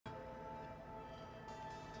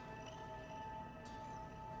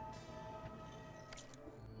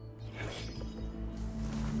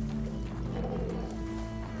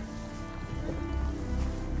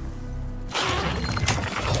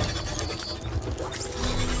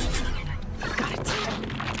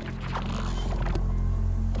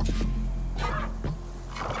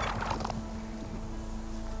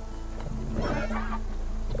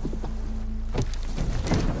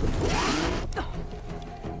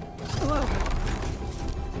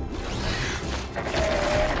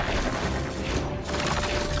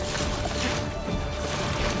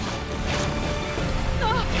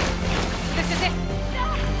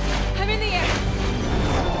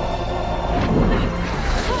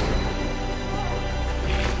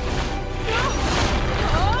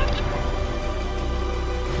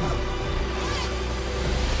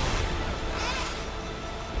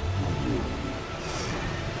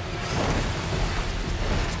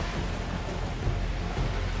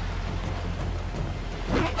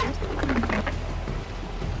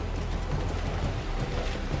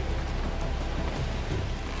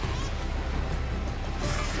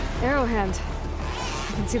beforehand.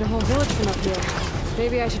 I can see the whole village from up here.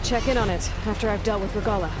 Maybe I should check in on it after I've dealt with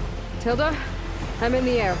Regalla. Tilda, I'm in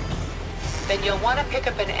the air. Then you'll want to pick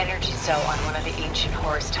up an energy cell on one of the ancient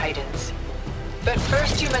Horus Titans. But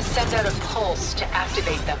first you must send out a pulse to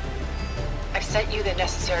activate them. I've sent you the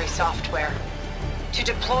necessary software. To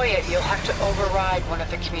deploy it, you'll have to override one of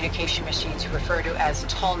the communication machines you refer to as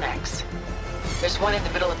Tallnecks. There's one in the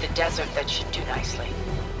middle of the desert that should do nicely.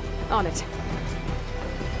 On it.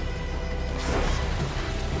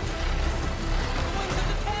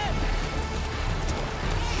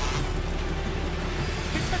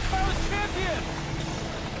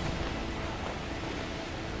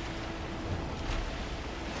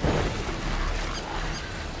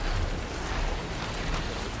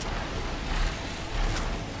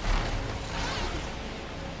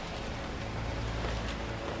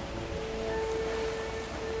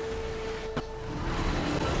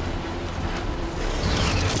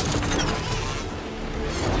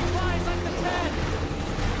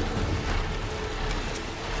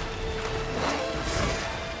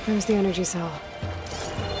 There's the energy cell.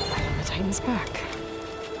 Right on the Titan's back.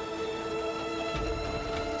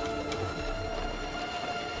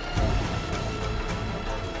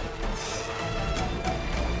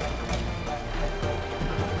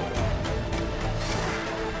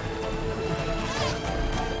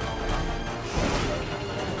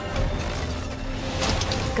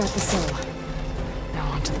 Got the cell.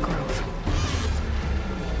 Now onto the grove.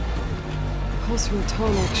 Pulse from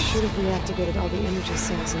Tallneck should have reactivated all the energy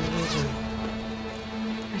cells in the region.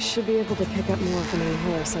 I should be able to pick up more from any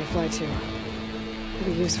Horus I fly to. It'll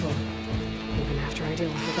be useful, even after I deal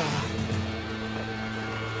with Regalla.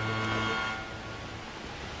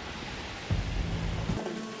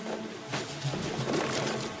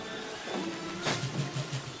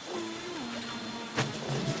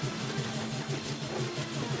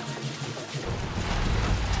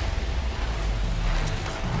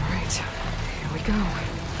 Go.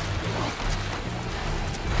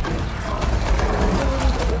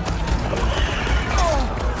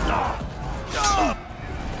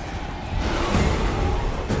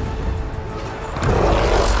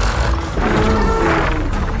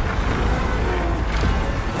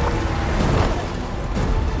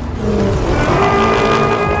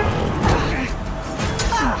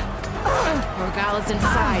 Regalla's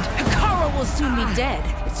inside. Hikaru will soon be dead.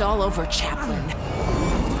 It's all over, Chaplain.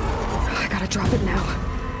 I gotta drop it now.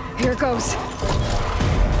 Here it goes.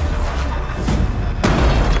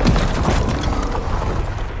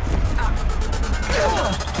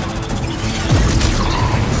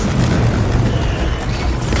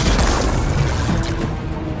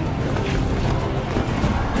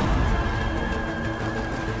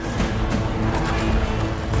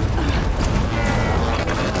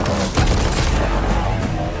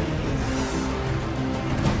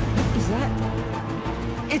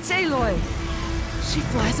 It's Aloy! She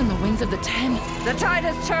flies on the wings of the Ten. The tide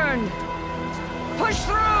has turned! Push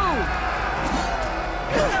through!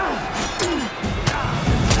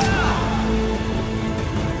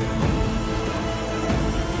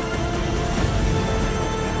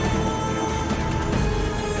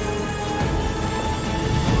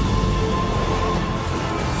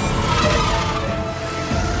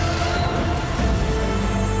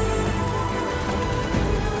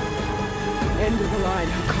 End of the line,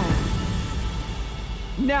 Hikaru.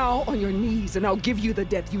 Now on your knees, and I'll give you the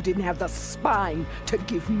death you didn't have the spine to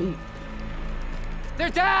give me.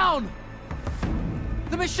 They're down!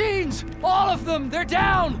 The machines! All of them! They're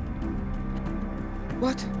down!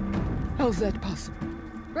 What? How's that possible?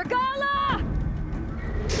 Regalla!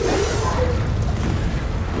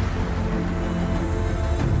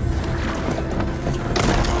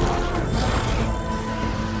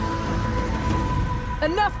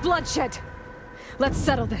 Enough bloodshed! Let's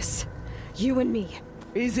settle this. You and me.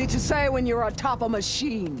 Easy to say when you're atop a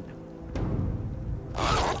machine.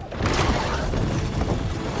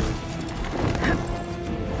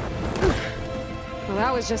 Well,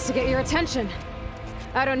 that was just to get your attention.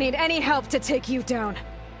 I don't need any help to take you down.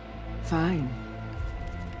 Fine.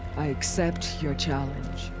 I accept your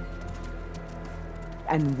challenge.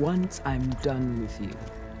 And once I'm done with you,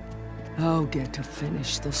 I'll get to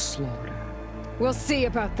finish the slaughter. We'll see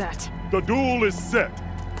about that. The duel is set.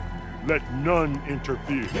 Let none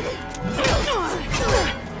interfere.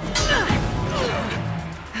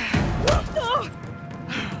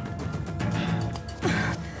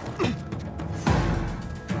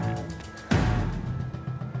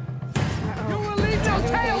 You will leave no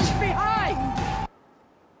tails behind!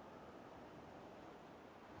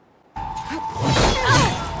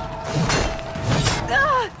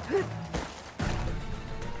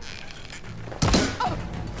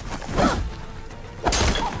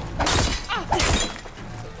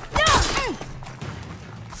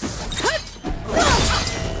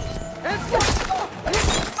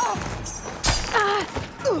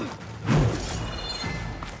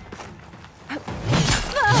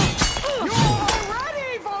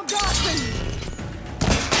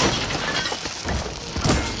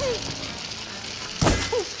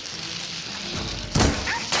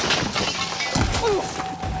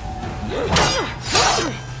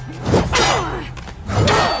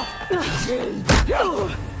 Alright,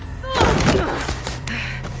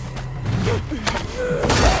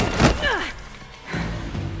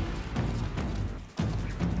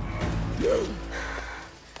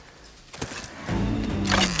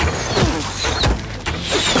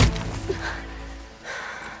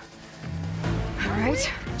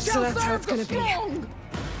 so that's how it's gonna be. There.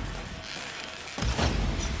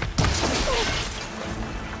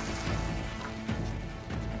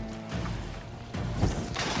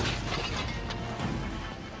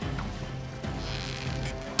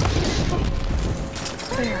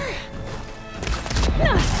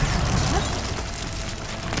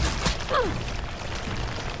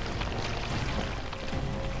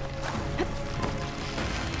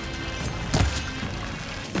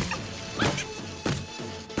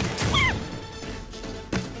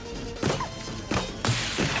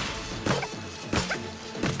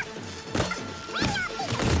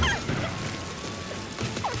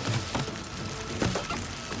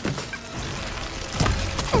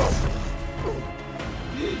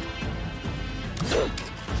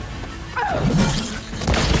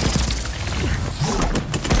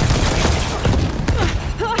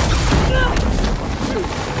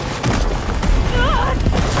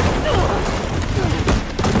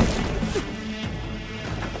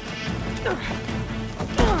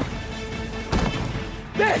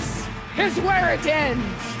 This is where it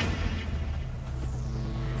ends!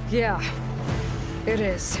 Yeah, it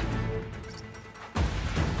is.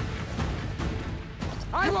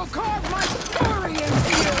 I will carve my story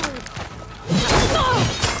into you!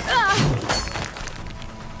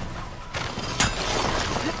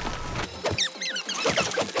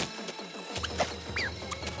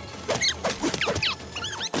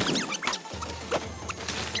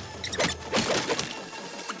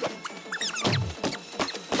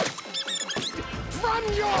 From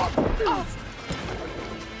your...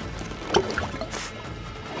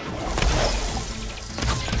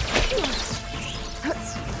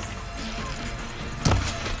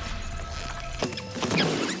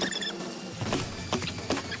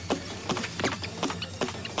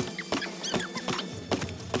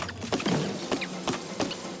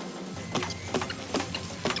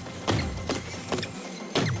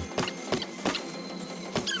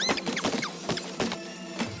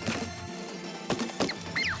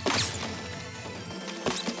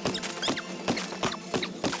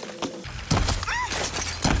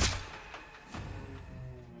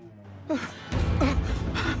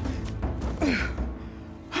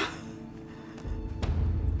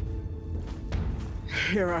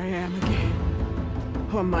 Here I am again,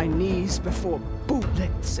 on my knees before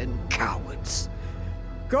bootlets and cowards.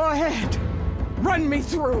 Go ahead, run me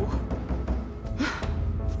through.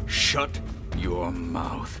 Shut your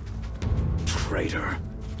mouth, traitor.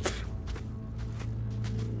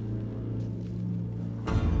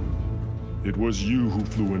 It was you who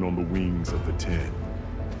flew in on the wings of the 10.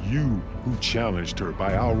 You who challenged her.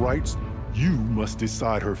 By our rights, you must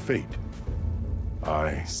decide her fate.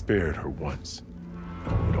 I spared her once.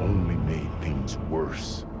 It only made things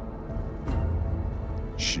worse.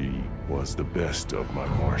 She was the best of my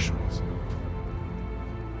marshals.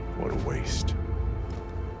 What a waste.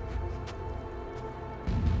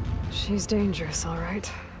 She's dangerous, all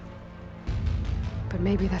right. But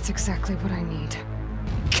maybe that's exactly what I need.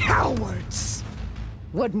 Cowards!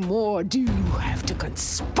 What more do you have to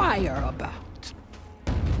conspire about?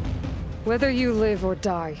 Whether you live or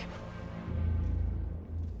die.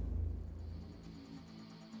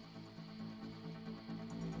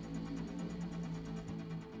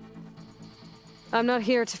 I'm not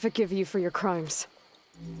here to forgive you for your crimes.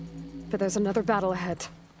 But there's another battle ahead.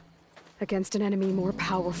 Against an enemy more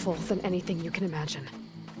powerful than anything you can imagine.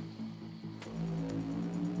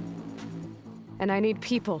 And I need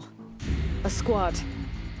people. A squad.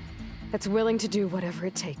 That's willing to do whatever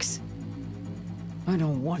it takes. I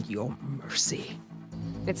don't want your mercy.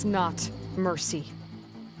 It's not mercy.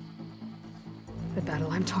 The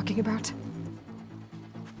battle I'm talking about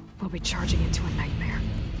will be charging into a nightmare.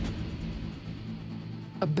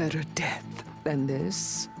 A better death than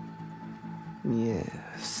this?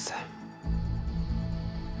 Yes.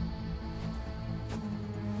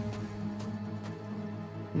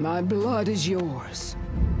 My blood is yours.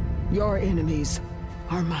 Your enemies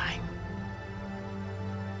are mine.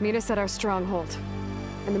 Meet us at our stronghold,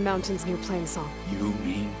 in the mountains near Plainsong. You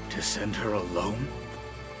mean to send her alone?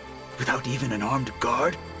 Without even an armed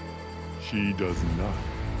guard? She does not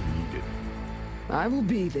need it. I will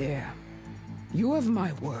be there. You have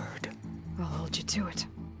my word. I'll hold you to it.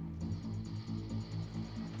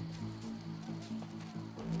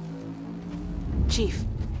 Chief,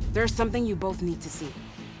 there's something you both need to see.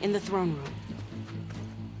 in the throne room.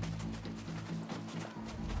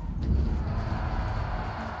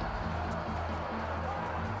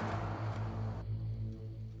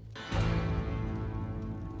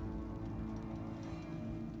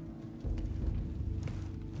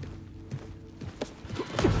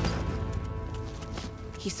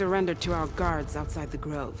 He surrendered to our guards outside the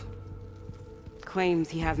grove. Claims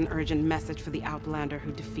he has an urgent message for the Outlander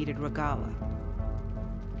who defeated Regalla.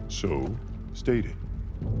 So, state it.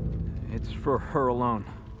 It's for her alone.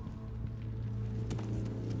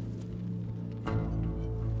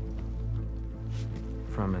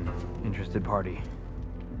 From an interested party.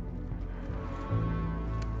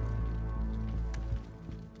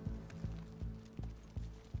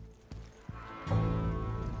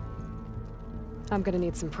 I'm gonna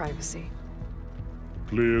need some privacy.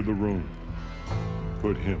 Clear the room.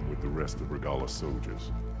 Put him with the rest of Regalla's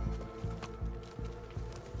soldiers.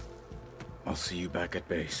 I'll see you back at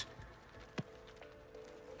base.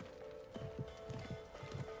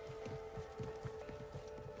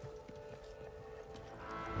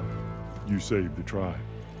 You saved the tribe.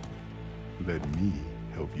 Let me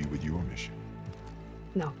help you with your mission.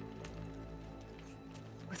 No.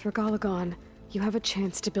 With Regalla gone, you have a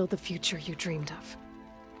chance to build the future you dreamed of.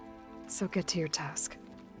 So get to your task.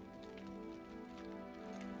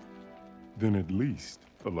 Then at least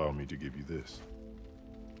allow me to give you this.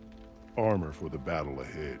 Armor for the battle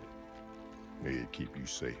ahead. May it keep you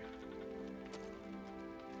safe.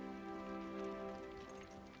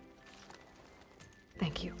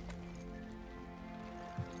 Thank you.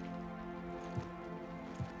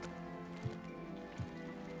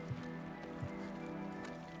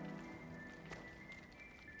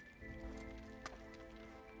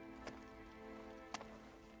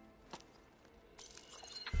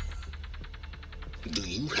 Do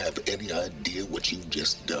you have any idea what you've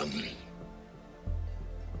just done?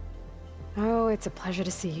 Oh, it's a pleasure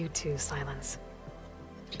to see you too, Silence.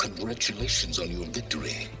 Congratulations on your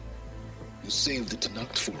victory. You saved the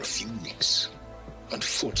Tenakth for a few weeks.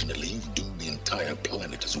 Unfortunately, you've doomed the entire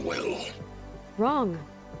planet as well. Wrong.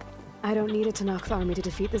 I don't need a Tenakth army to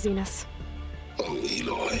defeat the Zeniths. Oh,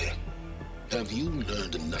 Aloy. Have you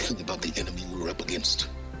learned nothing about the enemy we're up against?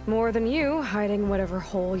 More than you, hiding whatever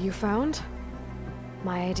hole you found.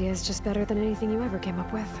 My idea is just better than anything you ever came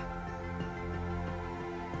up with.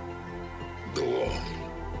 Go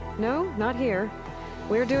on. No, not here.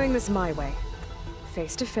 We're doing this my way.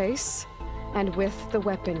 Face to face, and with the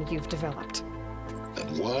weapon you've developed.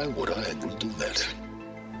 And why would I agree to that?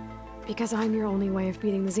 Because I'm your only way of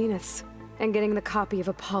beating the Zeniths, and getting the copy of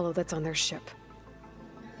Apollo that's on their ship.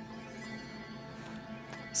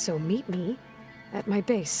 So meet me at my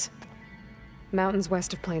base. Mountains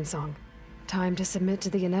west of Plainsong. Time to submit to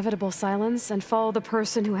the inevitable silence and follow the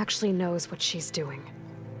person who actually knows what she's doing.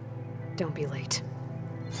 Don't be late.